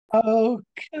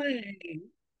Okay,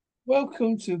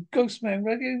 welcome to Ghostman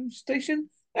Radio Station,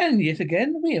 and yet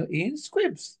again we are Ian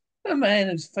Squibbs, a man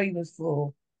who's famous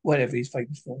for whatever he's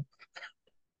famous for.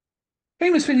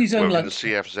 Famous for his own Well, in lunch.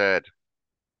 CFZ,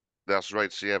 that's right,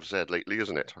 CFZ lately,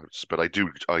 isn't it? But I do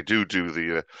do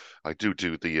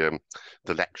the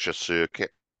lecture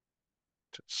circuit.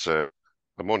 So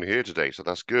I'm on here today, so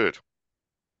that's good.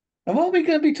 And what are we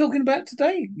going to be talking about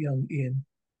today, young Ian?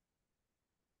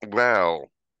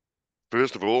 Well,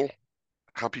 first of all,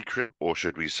 happy Christmas, or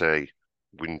should we say,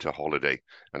 winter holiday,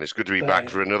 and it's good to be back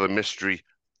for Bang. another mystery,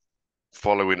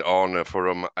 following on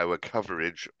from our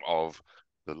coverage of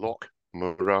the Loch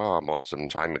Marama some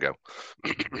time ago.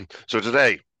 So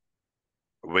today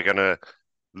we're gonna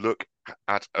look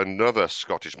at another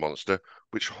Scottish monster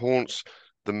which haunts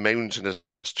the mountainous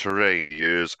terrain for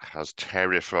years, has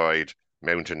terrified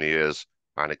mountaineers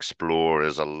and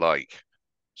explorers alike.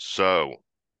 So,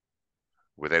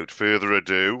 without further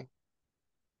ado,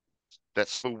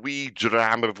 let's have a wee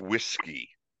dram of whiskey.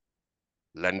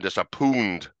 Lend us a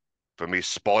pound for me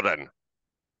sporran.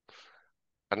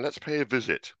 And let's pay a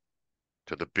visit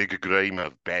to the big grime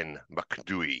of Ben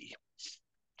Macdui.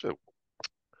 So,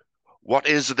 what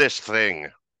is this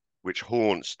thing which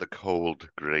haunts the cold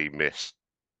grey mists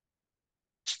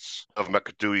of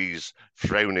Macdui's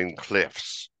frowning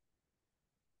cliffs?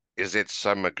 Is it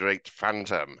some great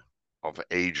phantom of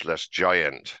ageless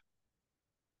giant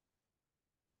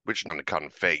which none can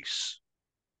face?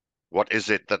 What is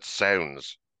it that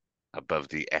sounds above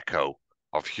the echo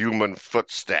of human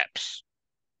footsteps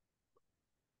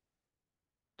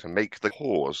to make the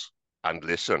pause and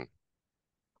listen,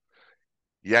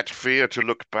 yet fear to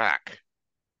look back?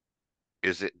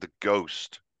 Is it the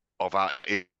ghost of our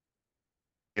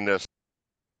inner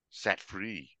set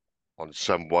free on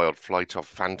some wild flight of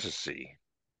fantasy?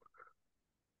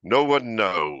 No one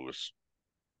knows.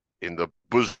 In the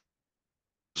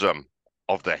bosom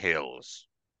of the hills.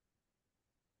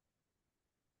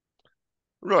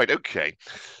 Right, okay.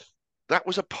 That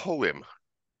was a poem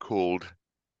called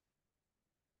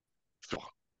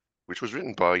which was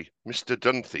written by Mr.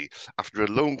 Dunphy after a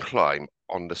lone climb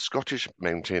on the Scottish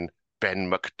mountain Ben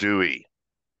Macdui.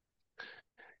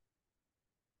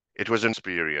 It was an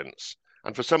experience,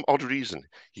 and for some odd reason,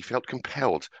 he felt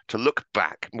compelled to look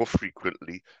back more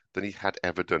frequently than he had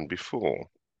ever done before.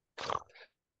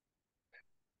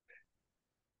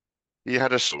 He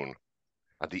had a son,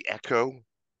 and the echo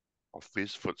of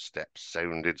his footsteps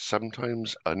sounded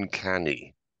sometimes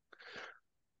uncanny.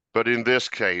 But in this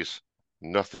case,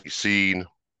 nothing seen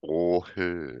or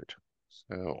heard.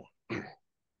 So,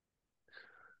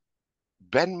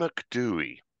 Ben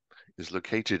Macdui is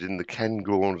located in the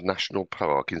Cairngorm National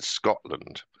Park in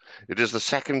Scotland. It is the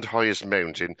second highest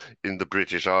mountain in the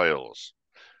British Isles.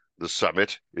 The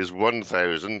summit is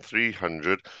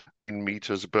 1,300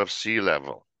 meters above sea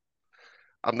level,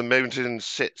 and the mountain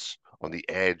sits on the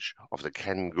edge of the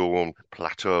Cairngorm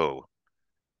Plateau,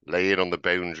 laying on the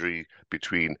boundary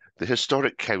between the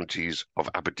historic counties of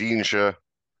Aberdeenshire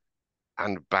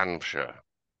and Banffshire.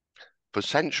 For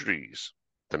centuries,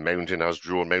 the mountain has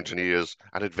drawn mountaineers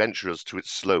and adventurers to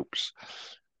its slopes,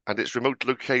 and its remote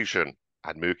location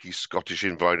and murky Scottish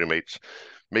environment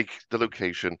make the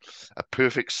location a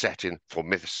perfect setting for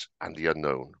myths and the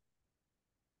unknown.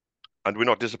 And we're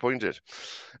not disappointed,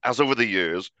 as over the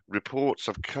years, reports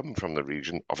have come from the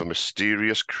region of a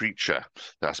mysterious creature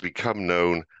that has become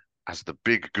known as the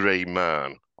Big Grey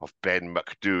Man of Ben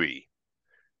Macdui.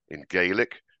 In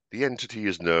Gaelic, the entity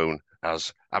is known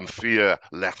as Amphir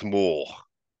Lethmore.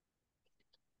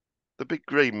 The Big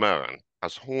Grey Man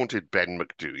has haunted Ben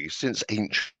Macdui since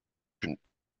ancient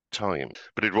times,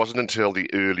 but it wasn't until the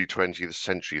early 20th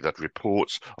century that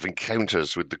reports of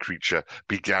encounters with the creature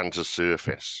began to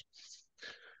surface.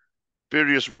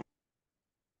 Various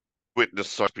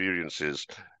witness experiences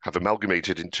have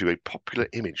amalgamated into a popular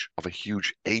image of a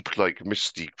huge ape-like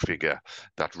mystique figure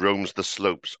that roams the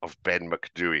slopes of Ben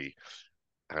Macdui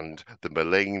and the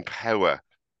malign power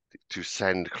to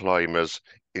send climbers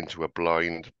into a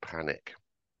blind panic.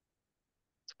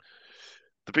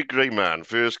 The Big Grey Man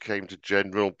first came to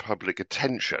general public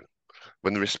attention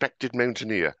when the respected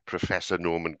mountaineer Professor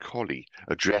Norman Colley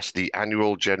addressed the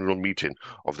annual general meeting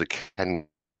of the Cairngorm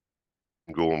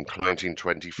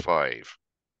 1925.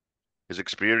 His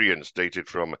experience dated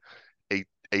from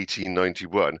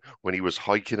 1891 when he was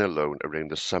hiking alone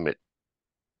around the summit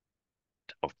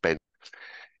of Ben.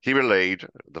 He relayed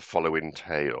the following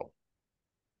tale.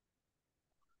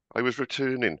 I was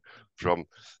returning from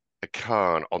a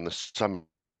cairn on the summit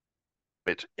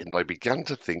and I began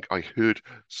to think I heard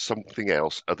something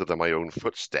else other than my own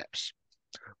footsteps.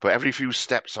 For every few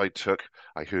steps I took,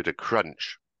 I heard a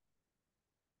crunch,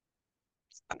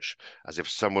 as if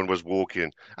someone was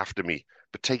walking after me,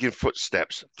 but taking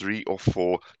footsteps 3 or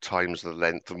 4 times the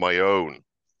length of my own.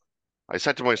 I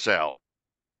said to myself,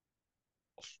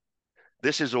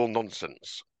 this is all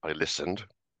nonsense. I listened,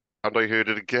 and I heard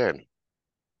it again,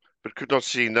 but could not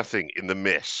see nothing in the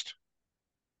mist.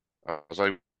 As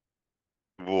I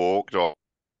walked on,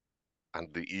 and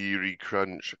the eerie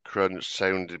crunch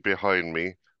sounded behind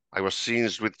me, I was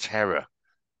seized with terror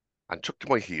and took to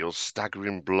my heels,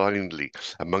 staggering blindly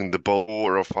among the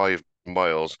 4 or 5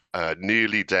 miles,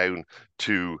 nearly down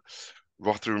to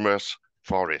Rothermus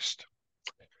Forest.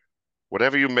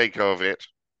 Whatever you make of it,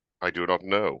 I do not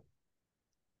know,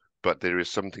 but there is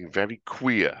something very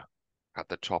queer at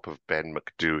the top of Ben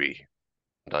Macdui,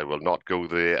 and I will not go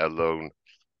there alone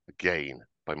again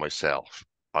by myself,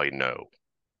 I know.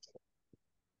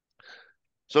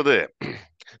 So there,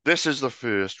 this is the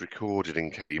first recorded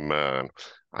in Cayman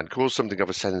and caused something of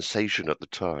a sensation at the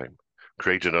time,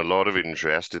 creating a lot of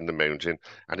interest in the mountain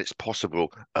and its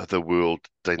possible otherworld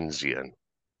denizens.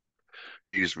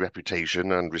 His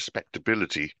reputation and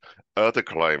respectability, other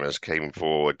climbers came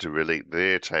forward to relate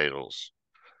their tales.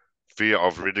 Fear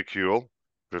of ridicule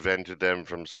prevented them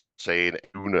from saying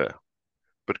Una,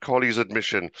 but Colley's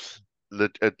admission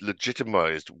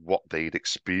legitimized what they'd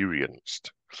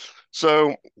experienced.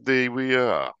 So there we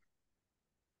are.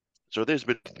 So there's a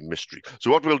bit of mystery.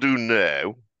 So what we'll do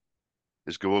now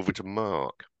is go over to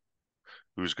Mark,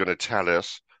 who's going to tell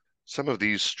us some of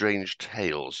these strange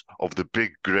tales of the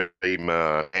big grey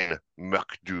man in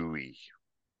Macdui.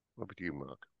 What about you,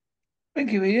 Mark?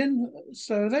 Thank you, Ian.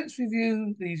 So let's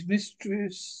review these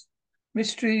mysteries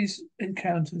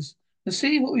encounters and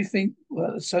see what we think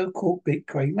about the so-called big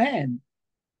grey man.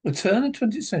 The turn of the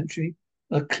 20th century,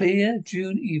 a clear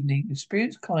June evening,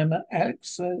 experienced climber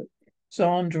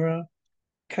Alexandra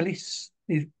Callis,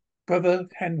 his brother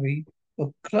Henry,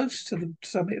 were close to the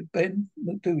summit of Ben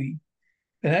Macdui.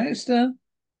 Then Alexander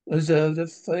observed a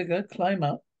figure climb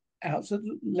up out of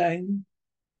the Lang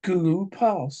Guru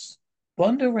Pass,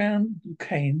 wander around the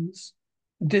canes,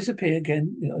 and disappear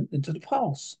again into the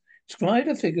pass. Described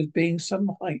the figure as being some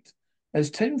height,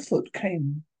 as 10-foot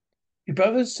cane. His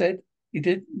brother said he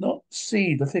did not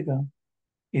see the figure.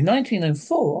 In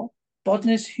 1904,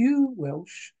 botanist Hugh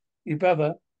Welsh, his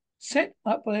brother, set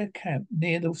up a camp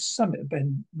near the summit of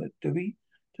Ben Macdui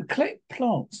to collect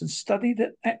plants and study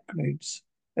the aconites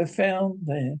they found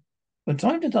there. From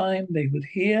time to time, they would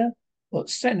hear what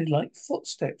sounded like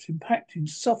footsteps impacting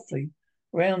softly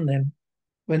around them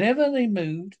whenever they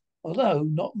moved, although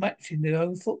not matching their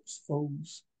own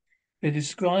footfalls. They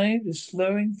described the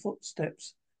slurring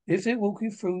footsteps as if they're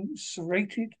walking through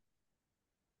serrated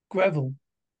gravel.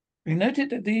 We noted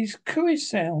that these curious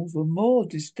sounds were more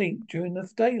distinct during the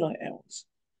daylight hours.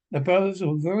 The brothers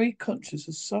were very conscious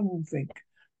of something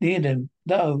near them,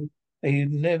 though they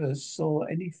never saw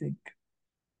anything.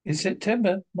 In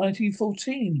September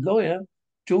 1914, lawyer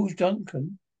George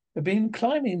Duncan had been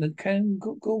climbing the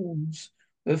Cairngorms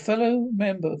with a fellow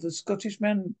member of the Scottish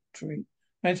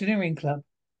Mountaineering Club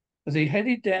as he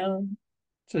headed down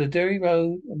to the Derry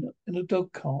Road in a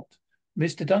dog cart.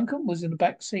 Mr. Duncan was in the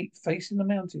back seat facing the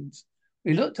mountains.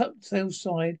 We looked up the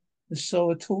hillside and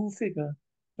saw a tall figure,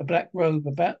 a black robe,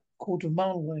 about a quarter of a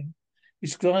mile away. He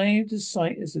described the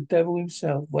sight as the devil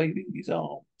himself waving his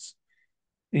arms.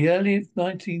 The early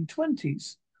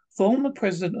 1920s, former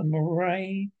president of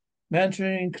Moray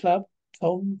Mountaineering Club,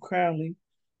 Tom Crowley,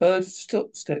 heard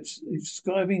footsteps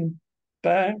describing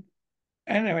Bab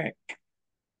Anorak,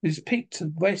 whose peaked to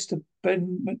the west of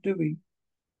Ben Macdui.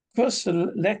 Across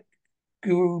the Lek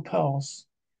Guru Pass,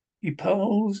 he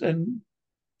paused and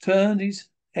turned his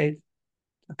head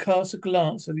to cast a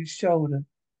glance at his shoulder,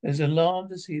 as alarmed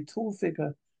to see a tall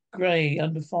figure, grey,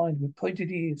 undefined, with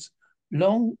pointed ears,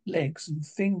 long legs, and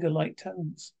finger-like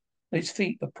talons, and his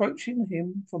feet approaching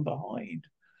him from behind.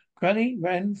 Granny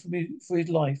ran for his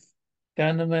life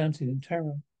down the mountain in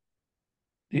terror.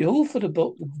 The author of the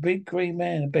book, The Big Grey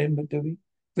Man of Ben Macdui,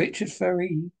 Richard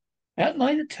Ferrie,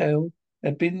 outlined a tale that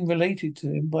had been related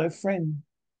to him by a friend.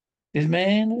 This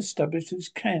man established his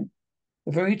camp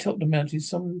at the very top of the mountain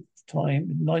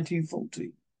sometime in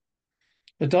 1940.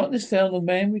 The darkness fell and the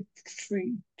man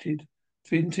retreated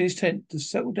into his tent to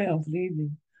settle down for the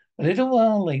evening. A little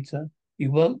while later, he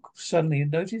woke suddenly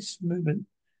and noticed movement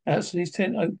outside his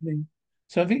tent opening.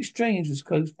 Something strange was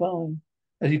close by.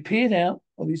 As he peered out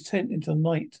of his tent into the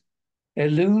night, there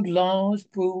loomed a large,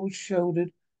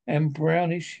 broad-shouldered, and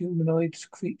brownish humanoid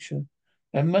creature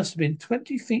that must have been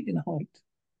 20 feet in height.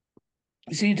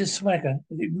 It seemed to swagger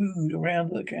as it moved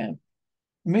around the camp,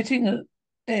 emitting a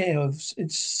air of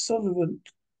insolent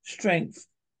strength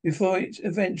before it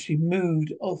eventually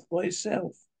moved off by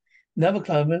itself. Another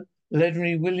climber, the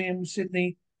legendary William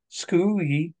Sidney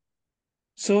Scrooge,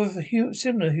 saw a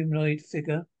similar humanoid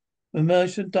figure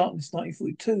emerge from darkness in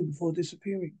 1942 before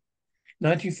disappearing.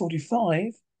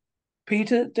 1945,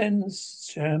 Peter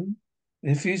Densham, an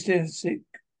enthusiastic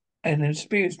and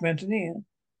experienced mountaineer,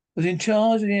 was in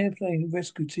charge of the airplane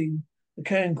rescue team, the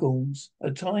Cairngorms, at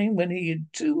a time when he had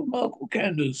two remarkable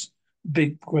encounters,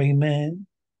 big grey man.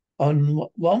 On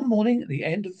one morning at the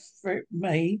end of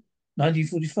May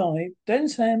 1945,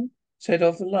 Densham set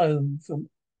off alone from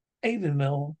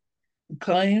Avonmore and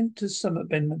climbed to summit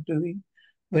Ben Macdui.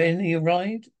 When he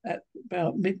arrived at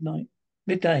about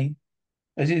midday,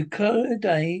 as he closed the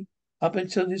day up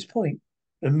until this point,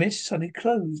 the mist suddenly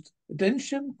closed.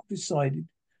 Densham decided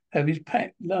to have his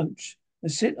packed lunch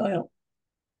and sit out,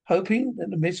 hoping that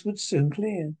the mist would soon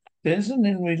clear. Denson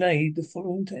then relayed the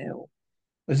following tale.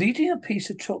 I was eating a piece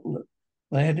of chocolate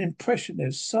when I had an impression there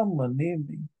was someone near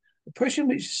me. Impression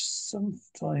which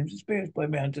sometimes experienced by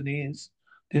mountaineers.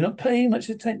 Did not pay much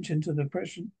attention to the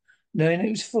impression, knowing it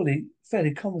was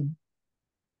fairly common.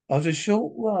 After a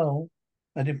short while,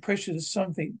 I had an impression of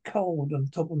something cold on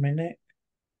the top of my neck.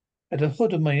 I had the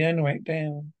hood of my anorak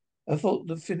down. I thought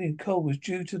the feeling cold was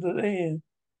due to the air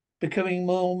becoming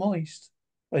more moist.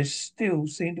 I still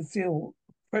seemed to feel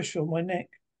pressure on my neck.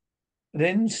 I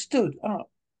then stood up,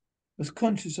 was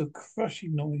conscious of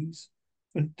crushing noise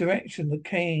from the direction that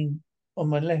came on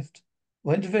my left. I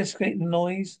went to investigate the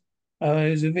noise. I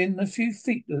was within a few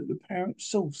feet of the apparent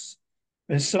source.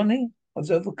 When suddenly I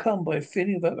was overcome by a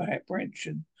feeling of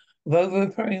apprehension, of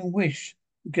overpowering wish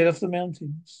to get off the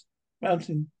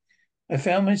mountain. I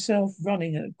found myself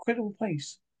running at an incredible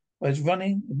pace. I was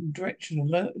running in the direction of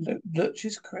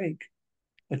Lurch's Craig.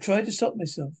 I tried to stop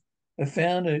myself. I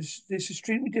found this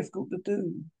extremely difficult to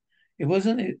do. It was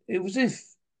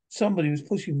if somebody was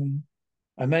pushing me.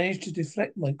 I managed to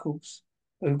deflect my course.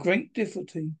 With great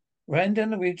difficulty, ran down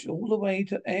the ridge all the way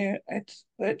to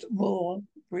at Moor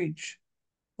Bridge,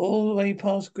 all the way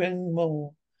past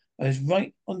Glenmore. I was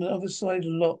right on the other side of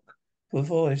the lock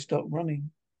before I stopped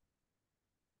running.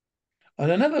 On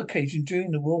another occasion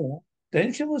during the war,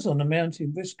 Densher was on the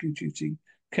mountain rescue duty,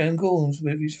 Cairngorms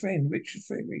with his friend Richard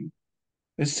Ferry,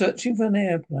 was searching for an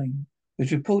airplane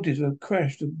which reported to have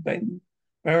crashed at Ben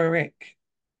Bararek.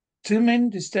 Two men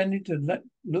descended to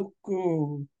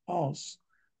Lukuru Pass,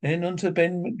 then onto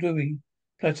Ben Macdui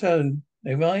Plateau.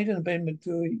 They arrived on Ben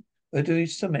Macdui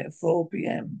summit at 4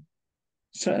 p.m.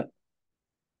 So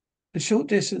a short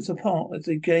distance apart as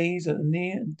they gazed at a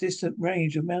near and distant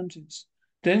range of mountains.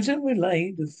 Denson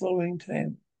relayed the following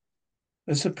tale.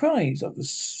 A surprise of the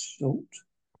sort,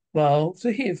 while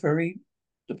to hear Ferry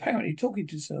apparently talking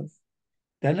to himself.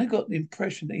 Then I got the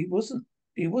impression that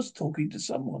he was talking to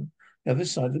someone the other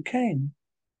side of the cane.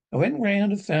 I went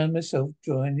round and found myself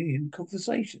joining in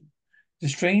conversation. The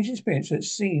strange experience that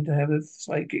seemed to have a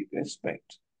psychic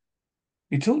aspect.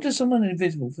 We talked to someone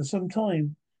invisible for some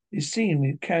time. It seemed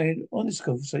we carried on this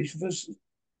conversation for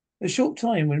a short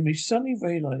time when we suddenly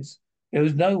realized there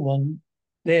was no one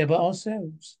there but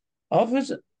ourselves.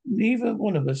 Afterwards, neither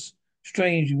one of us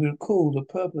strangely recalled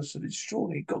the purpose of this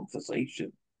extraordinary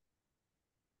conversation.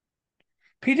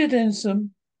 Peter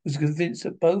Denson was convinced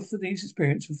that both of these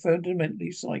experiences were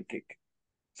fundamentally psychic.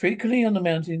 Frequently on the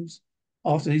mountains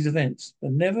after these events,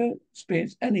 but never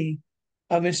experienced any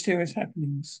other mysterious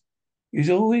happenings. He was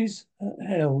always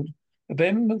held that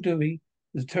Ben Macdui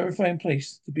was a terrifying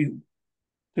place to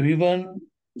be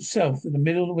oneself in the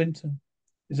middle of the winter.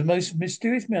 It's the most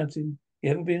mysterious mountain he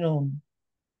ever been on.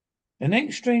 The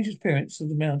next strange appearance of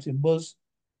the mountain was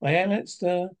by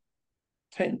Alistair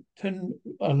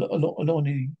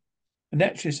Aloni, a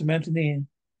naturalist and mountaineer,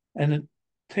 and the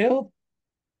tale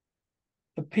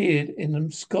appeared in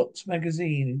the Scots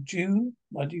magazine in June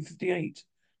 1958.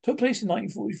 Took place in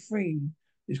 1943.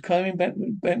 He was climbing back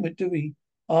with Dewey,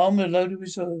 armed and loaded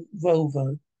with a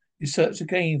revolver. He searched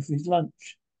again for his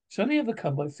lunch, suddenly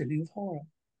overcome by a feeling of horror.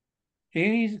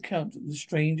 Here is an account of the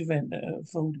strange event that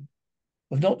unfolded.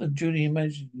 Was not the duly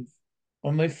imaginative.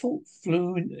 On my thought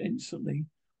flew instantly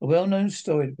a well-known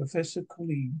story of Professor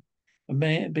Colleen,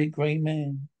 a big grey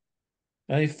man.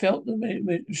 I felt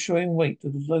the showing weight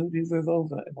of the loaded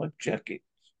revolver in my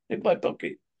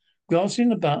pocket. Grasping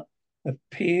the butt, I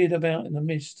peered about in the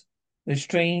mist. The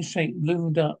strange shape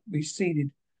loomed up,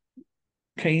 receded,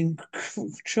 came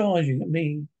charging at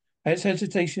me. As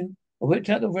hesitation, I whipped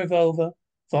out the revolver,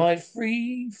 fired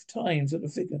 3 times at the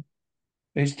figure.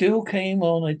 It still came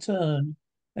on. I turned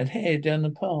and headed down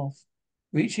the path,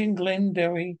 reaching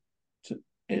Glenderry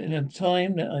in a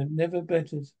time that I've never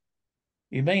bettered.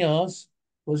 You may ask,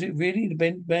 was it really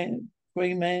the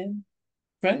grey man?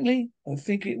 Frankly, I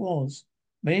think it was.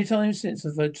 Many times since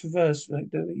I've traversed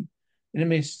Macdui in the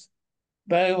mist,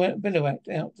 bivouacked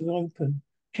out to the open,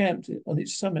 camped on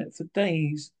its summit for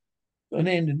days on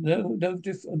end, and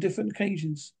on different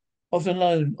occasions, often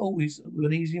alone, always with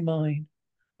an easy mind.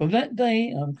 From that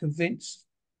day, I'm convinced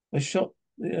I shot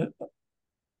the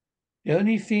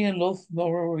only fear loth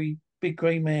Morori, big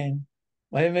grey man.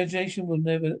 My imagination will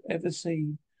never ever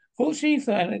see. Fortunately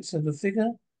for Alex, the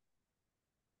figure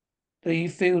that he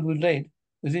filled with lead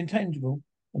was intangible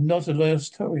and not a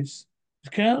lost tourist. The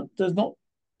count does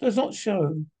not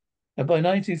show that by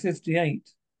 1958,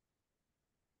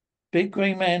 big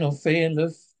grey man or fear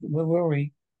loth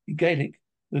Morori in Gaelic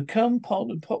had become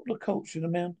part of popular culture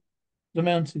in the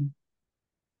mountain.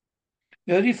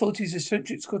 The early 40s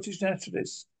eccentric Scottish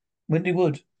naturalist, Wendy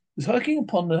Wood, was hiking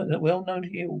upon the well-known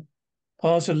hill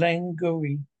past a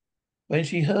Langourie when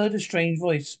she heard a strange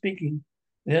voice speaking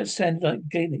that sounded like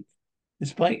Gaelic.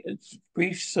 Despite its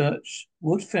brief search,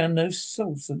 Wood found no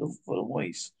source of the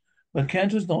voice. The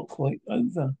encounter was not quite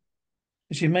over.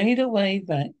 As she made her way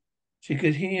back, she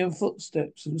could hear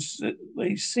footsteps and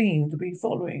they seemed to be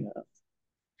following her.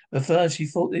 At first, she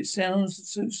thought it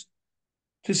sounds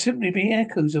to simply be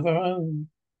echoes of her own,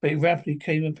 but it rapidly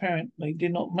became apparent they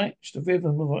did not match the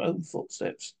rhythm of her own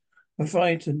footsteps. And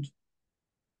frightened,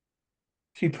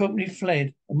 she promptly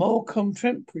fled. A more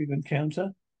contemporary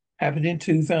encounter happened in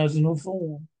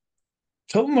 2004.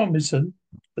 Tom Robinson,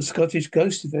 a Scottish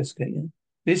ghost investigator,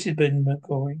 visited Ben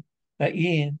McCoy that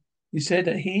year. He said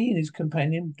that he and his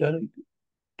companion,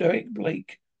 Derek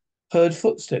Blake, heard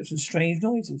footsteps and strange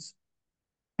noises.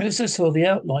 They also saw the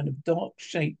outline of a dark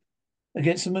shape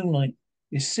against the moonlight.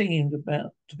 It seemed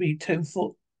about to be 10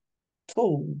 foot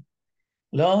tall.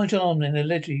 Large arm then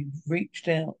allegedly reached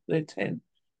out their tent,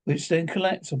 which then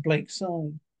collapsed on Blake's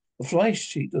side. The fly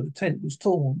sheet of the tent was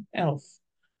torn out.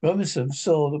 Robinson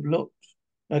saw that looked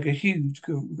like a huge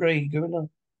grey gorilla.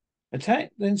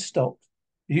 Attack then stopped.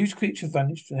 The huge creature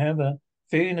vanished. However,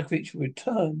 fearing the creature would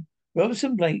return,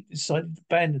 Robinson Blake decided to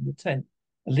abandon the tent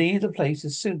and leave the place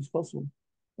as soon as possible.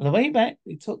 On the way back,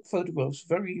 they took photographs of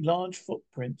very large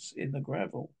footprints in the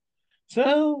gravel.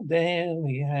 So there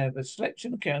we have a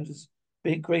selection of counters,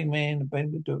 Big Grey Man and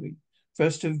Ben Macdui, for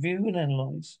us to view and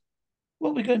analyse.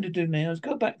 What we're going to do now is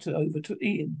go back to over to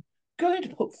Ian, going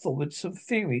to put forward some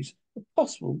theories of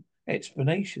possible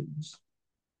explanations.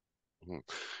 Mhm.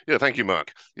 Yeah, thank you,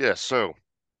 Mark. Yeah, so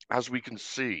as we can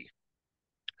see,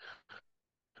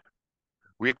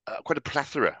 we have quite a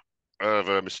plethora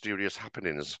of mysterious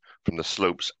happenings from the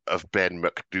slopes of Ben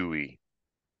Macdui.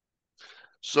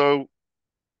 So,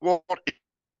 what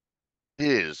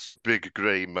is Big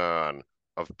Grey Man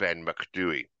of Ben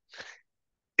Macdui?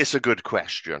 It's a good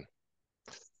question.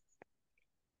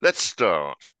 Let's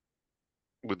start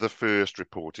with the first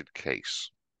reported case,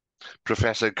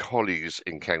 Professor Colley's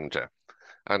encounter,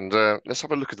 and let's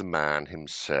have a look at the man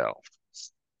himself.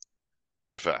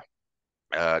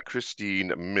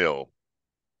 Christine Mill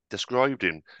described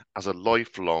him as a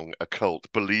lifelong occult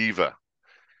believer.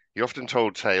 He often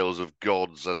told tales of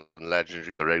gods and legends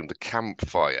around the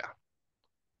campfire.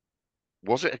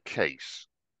 Was it a case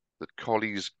that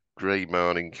Colley's Grey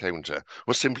Man encounter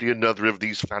was simply another of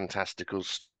these fantastical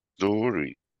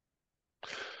stories?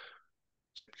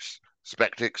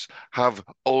 Skeptics have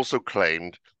also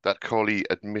claimed that Colley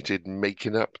admitted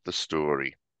making up the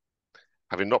story,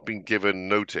 having not been given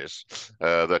notice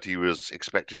that he was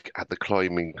expected at the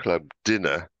climbing club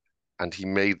dinner, and he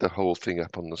made the whole thing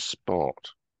up on the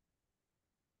spot.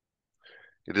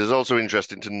 It is also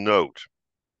interesting to note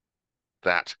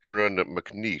that Aaron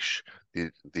McNeish,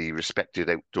 the respected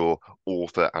outdoor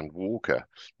author and walker,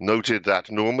 noted that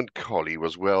Norman Colley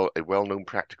was a well-known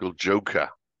practical joker.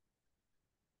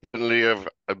 Certainly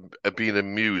have been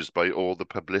amused by all the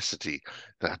publicity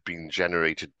that had been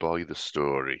generated by the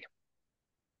story.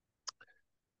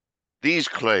 These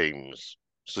claims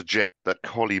suggest that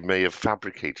Colley may have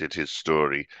fabricated his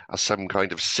story as some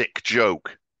kind of sick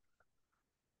joke.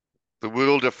 The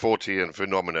world of Fortean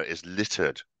phenomena is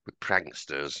littered with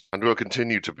pranksters and will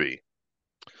continue to be.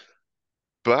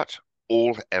 But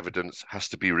all evidence has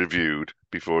to be reviewed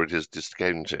before it is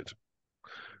discounted.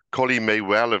 Colley may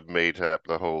well have made up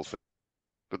the whole thing,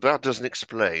 but that doesn't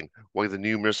explain why the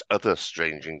numerous other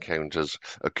strange encounters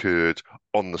occurred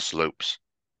on the slopes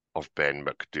of Ben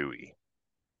Macdui.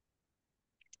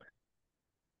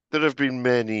 There have been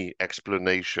many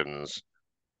explanations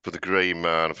for the Grey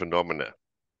Man phenomena,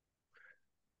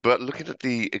 but looking at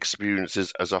the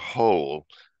experiences as a whole,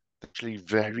 actually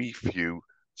very few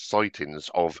sightings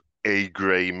of a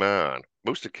grey man.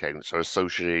 most accounts are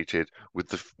associated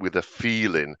with a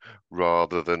feeling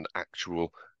rather than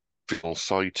actual visual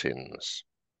sightings.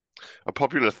 A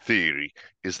popular theory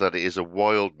is that it is a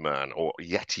wild man or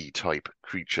yeti type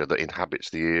creature that inhabits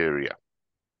the area.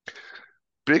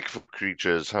 Bigfoot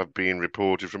creatures have been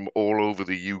reported from all over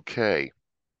the UK,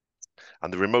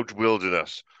 and the remote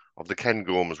wilderness of the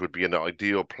Cairngorms would be an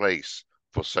ideal place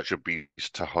for such a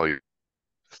beast to hide.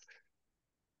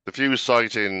 The few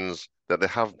sightings that there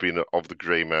have been of the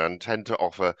grey man tend to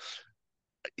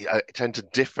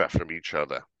differ from each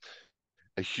other.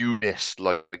 A huge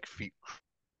mist-like feet,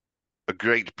 a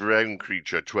great brown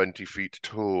creature 20 feet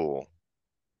tall,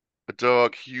 a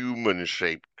dark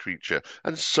human-shaped creature,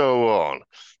 and so on.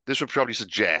 This would probably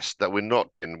suggest that we're not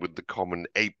in with the common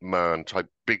ape-man type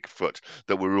Bigfoot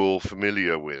that we're all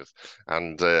familiar with,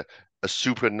 and a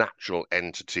supernatural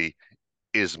entity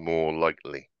is more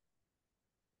likely.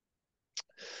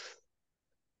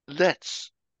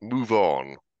 Let's move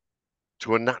on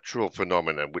to a natural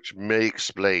phenomenon which may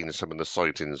explain some of the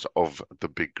sightings of the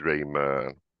big grey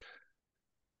man.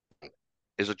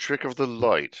 Is a trick of the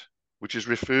light, which is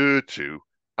referred to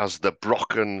as the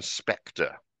Brocken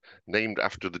spectre, named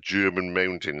after the German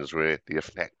mountains where the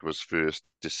effect was first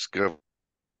discovered.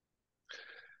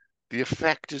 The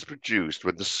effect is produced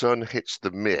when the sun hits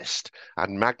the mist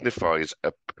and magnifies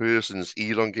a person's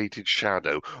elongated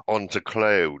shadow onto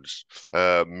clouds,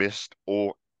 mist,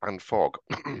 and fog.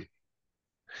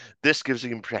 This gives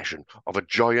the impression of a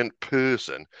giant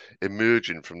person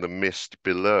emerging from the mist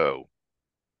below.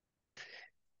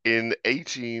 In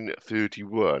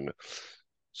 1831,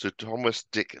 Sir Thomas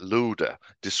Dick Loader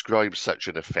described such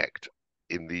an effect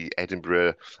in the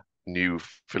Edinburgh New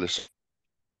Philosophy.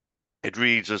 It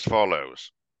reads as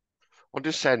follows. On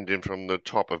descending from the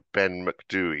top of Ben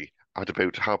Macdui at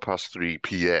about 3:30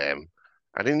 p.m.,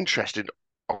 an interesting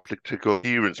optical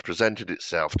appearance presented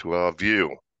itself to our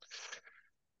view.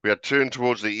 We had turned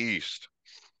towards the east,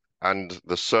 and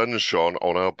the sun shone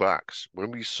on our backs when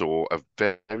we saw a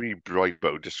very bright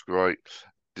bow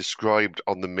described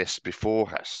on the mist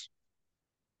before us.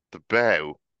 The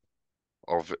bow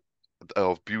of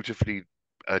beautifully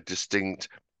distinct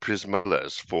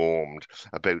prismalas formed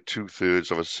about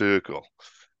 2/3 of a circle,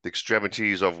 the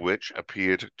extremities of which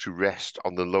appeared to rest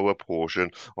on the lower portion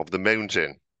of the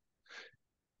mountain.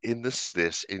 In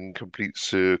this incomplete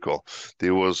circle,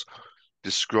 there was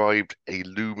described a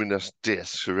luminous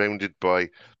disk surrounded by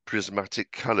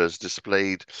prismatic colors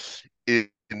displayed in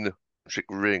concentric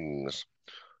rings.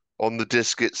 On the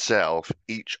disk itself,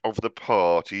 each of the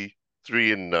party,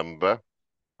 three in number,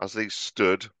 as they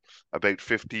stood about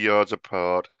 50 yards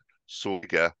apart, saw the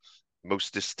figure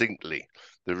most distinctly.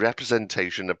 The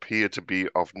representation appeared to be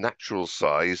of natural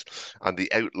size, and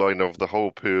the outline of the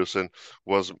whole person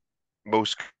was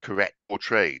most correct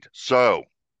portrayed. So,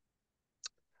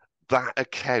 that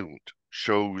account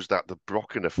shows that the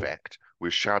Brocken effect, where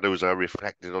shadows are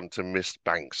reflected onto mist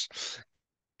banks,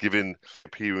 giving the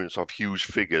appearance of huge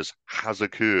figures, has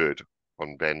occurred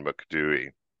on Ben Macdui.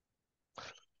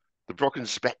 The Brocken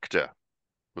spectre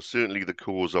was certainly the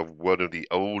cause of one of the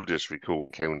oldest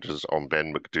recorded encounters on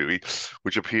Ben Macdui,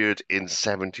 which appeared in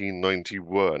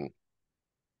 1791.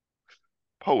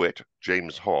 Poet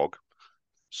James Hogg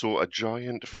saw a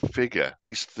giant figure, at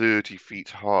least 30 feet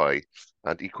high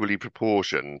and equally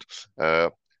proportioned,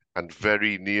 and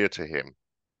very near to him.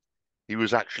 He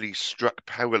was actually struck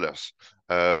powerless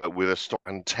with a stop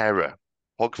and terror.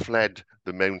 Hogg fled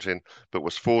the mountain, but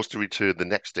was forced to return the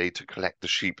next day to collect the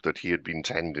sheep that he had been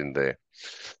tending there.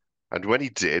 And when he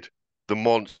did, the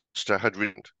monster had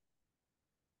returned.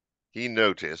 He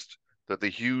noticed that the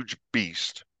huge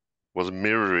beast was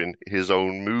mirroring his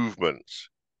own movements.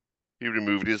 He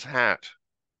removed his hat,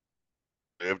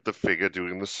 observed the figure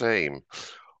doing the same.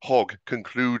 Hogg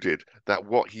concluded that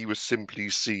what he was simply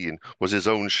seeing was his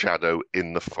own shadow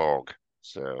in the fog.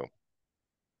 So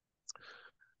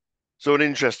an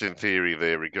interesting theory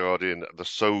there regarding the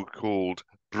so-called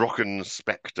Brocken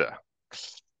spectre.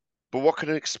 But what can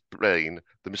explain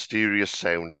the mysterious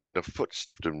sound of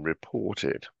footsteps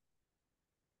reported?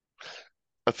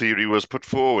 A theory was put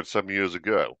forward some years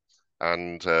ago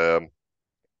and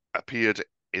appeared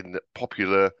in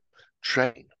popular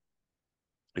training.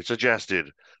 It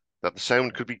suggested that the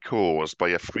sound could be caused by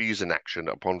a freezing action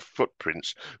upon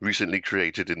footprints recently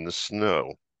created in the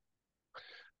snow.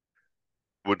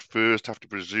 Would first have to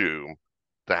presume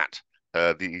that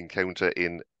the encounter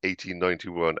in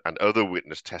 1891 and other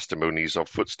witness testimonies of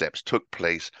footsteps took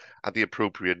place at the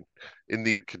appropriate in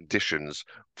the conditions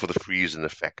for the freezing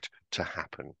effect to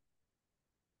happen.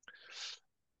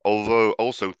 Although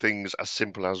also things as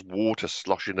simple as water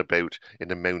sloshing about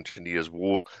in a mountaineer's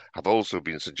wall have also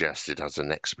been suggested as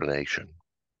an explanation.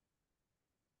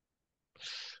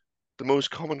 The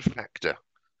most common factor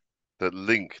that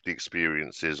link the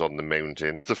experiences on the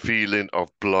mountain is the feeling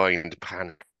of blind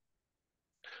panic.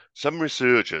 Some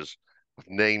researchers have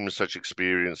named such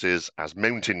experiences as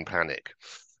mountain panic,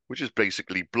 which is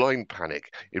basically blind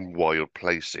panic in wild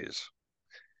places.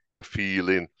 A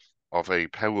feeling of a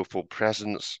powerful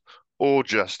presence or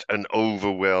just an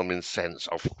overwhelming sense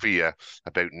of fear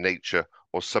about nature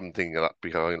or something that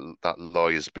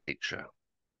lies behind nature.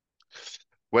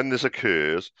 When this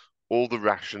occurs, all the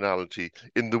rationality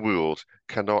in the world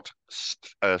cannot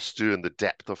stir the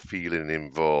depth of feeling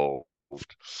involved.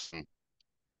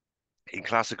 In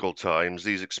classical times,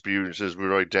 these experiences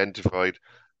were identified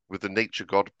with the nature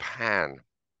god Pan,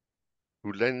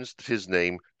 who lends his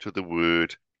name to the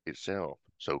word itself.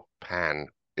 So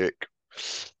Pan-ic.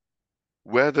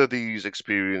 Whether these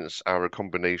experiences are a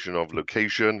combination of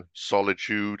location,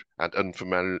 solitude, and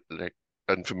unfamiliar,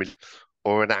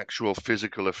 or an actual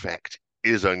physical effect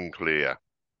is unclear.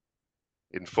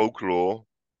 In folklore,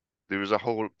 there is a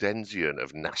whole densian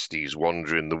of nasties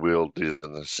wandering the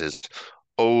wildernesses,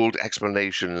 old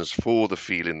explanations for the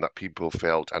feeling that people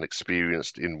felt and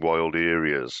experienced in wild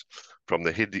areas, from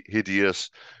the hideous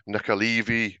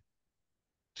Nakalivi,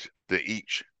 the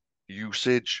each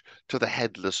usage, to the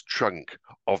headless trunk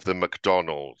of the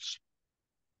McDonald's.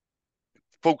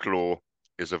 Folklore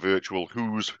is a virtual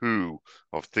who's who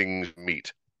of things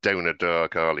meet down a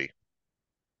dark alley.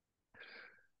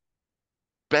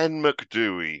 Ben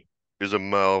Macdui is a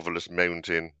marvelous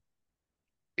mountain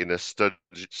in a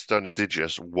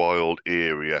prestigious wild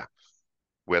area,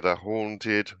 whether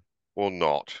haunted or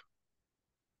not.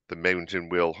 The mountain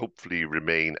will hopefully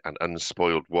remain an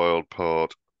unspoiled wild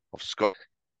part of Scotland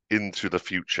into the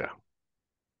future.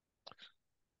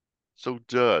 So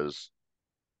does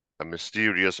a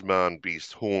mysterious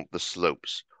man-beast haunt the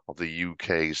slopes of the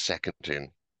UK's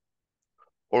Secondton?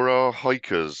 Or are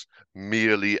hikers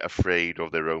merely afraid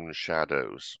of their own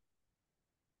shadows?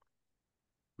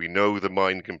 We know the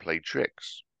mind can play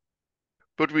tricks,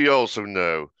 but we also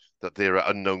know that there are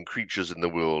unknown creatures in the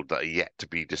world that are yet to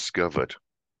be discovered.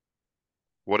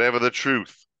 Whatever the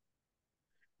truth,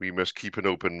 we must keep an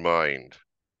open mind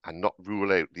and not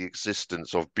rule out the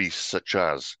existence of beasts such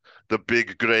as the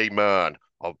big grey man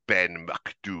of Ben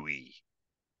Macdui.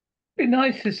 Be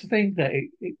nice to think that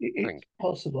it's Thank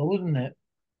possible, wouldn't it?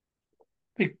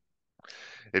 Be-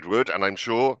 It would, and I'm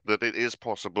sure that it is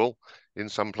possible in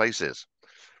some places.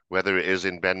 Whether it is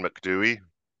in Ben Macdui,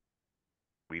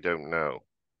 we don't know.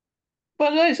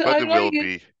 But But I there like will it.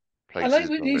 be I like places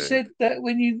when on you there. said that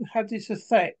when you have this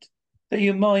effect that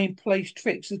your mind plays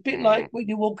tricks. It's a bit like Mm, when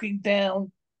you're walking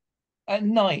down at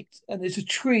night and there's a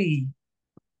tree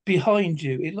behind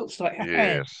you. It looks like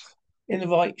hands yes. in the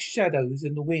right shadows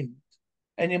in the wind,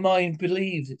 and your mind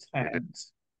believes it's It,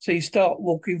 hands. So you start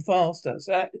walking faster.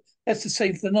 So that's the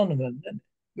same phenomenon,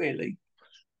 really.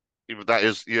 that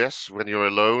is, yes, when you're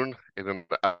alone in an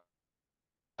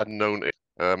unknown,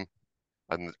 um,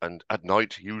 and at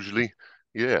night, usually,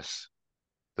 yes,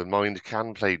 the mind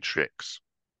can play tricks.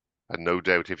 And no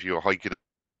doubt if you're hiking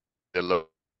alone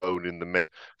in the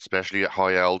mist, especially at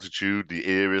high altitude, the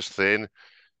air is thin,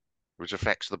 which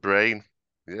affects the brain.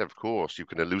 Yeah, of course, you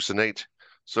can hallucinate.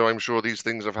 So I'm sure these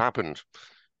things have happened.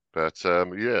 But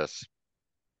yes,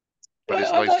 but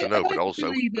it's nice to I know. But like to also,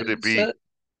 believe could that it be?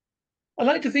 I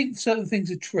like to think certain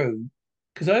things are true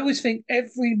because I always think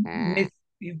every Hmm, myth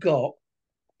you've got,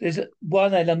 there's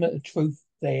one element of truth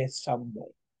there somewhere.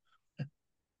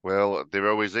 well, there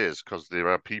always is, because there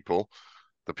are people,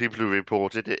 the people who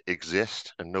reported it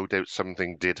exist, and no doubt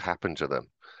something did happen to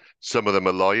them. Some of them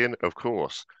are lying, of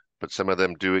course, but some of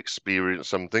them do experience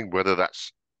something, whether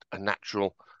that's a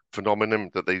natural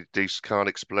phenomenon that they just can't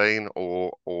explain,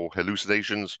 or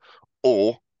hallucinations,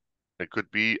 or it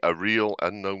could be a real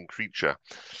unknown creature.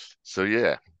 So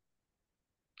yeah,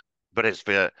 but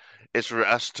it's for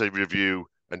us to review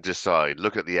and decide,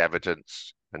 look at the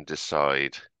evidence and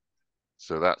decide.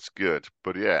 So that's good.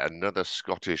 But yeah, another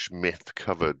Scottish myth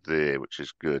covered there, which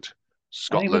is good.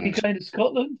 I think when you Scotland. go to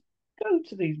Scotland, go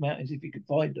to these mountains if you can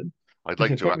find them, I'd which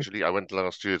like are to very. actually. I went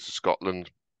last year to Scotland.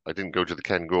 I didn't go to the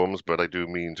Cairngorms, but I do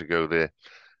mean to go there.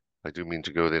 I do mean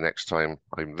to go there next time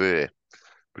I'm there.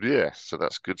 But yeah, so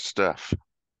that's good stuff.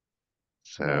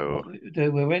 Right, So what we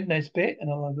do, we're in this bit, and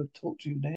I'll have to talk to you now.